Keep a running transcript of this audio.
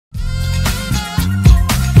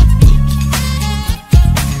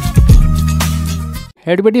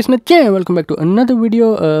Hey everybody, it's Najam. Welcome back to another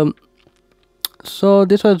video. So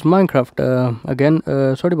this was Minecraft again.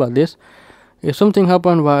 Sorry about this. If something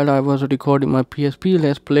happened while I was recording my PSP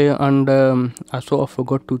Let's Play, and I sort of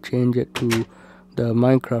forgot to change it to the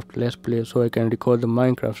Minecraft Let's Play so I can record the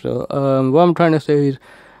Minecraft. So what I'm trying to say is,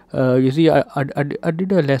 you see, I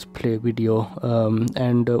did a Let's Play video,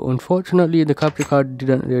 and unfortunately the capture card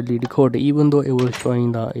didn't really record it, even though it was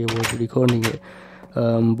showing that it was recording it.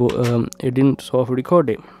 But it didn't sort of record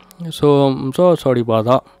it, so I'm so sorry about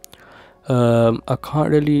that. I can't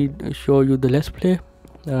really show you the Let's Play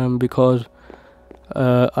because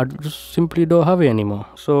I just simply don't have it anymore,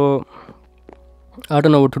 so I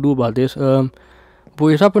don't know what to do about this. But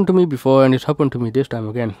it's happened to me before and it's happened to me this time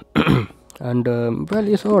again. And well,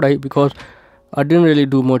 it's alright because I didn't really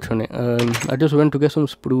do much on it. I just went to get some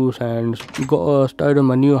spruce and got started on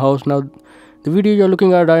my new house. Now the video you're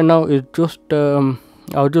looking at right now is just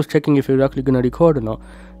I was just checking if it's actually gonna record or not,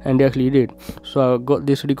 and it actually did. So I got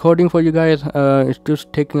this recording for you guys. It's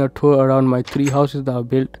just taking a tour around my 3 houses that I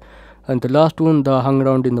built, and the last one that I hung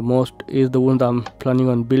around in the most is the one that I'm planning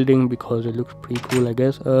on building because it looks pretty cool, I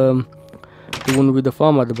guess. The one with the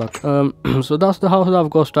farm at the back. So that's the house that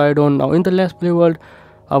I've got started on. Now in the Let's Play world,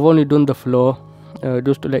 I've only done the floor,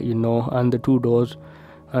 just to let you know, and the 2 doors,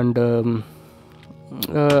 and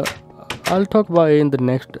I'll talk about it in the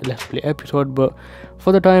next Let's Play episode. But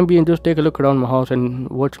for the time being, just take a look around my house and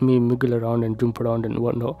watch me wiggle around and jump around and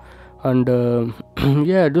whatnot. And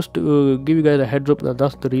yeah, just to give you guys a heads up that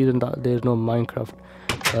that's the reason that there's no Minecraft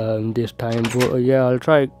this time. But yeah, I'll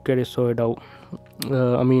try get it sorted out.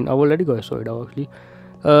 I mean, I've already got it sorted out actually.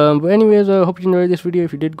 But anyways, I hope you enjoyed this video.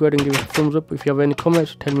 If you did, go ahead and give it a thumbs up. If you have any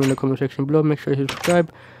comments, tell me in the comment section below. Make sure you subscribe,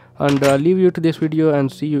 and I'll leave you to this video and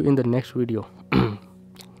see you in the next video.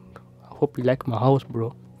 I hope you like my house,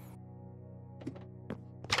 bro.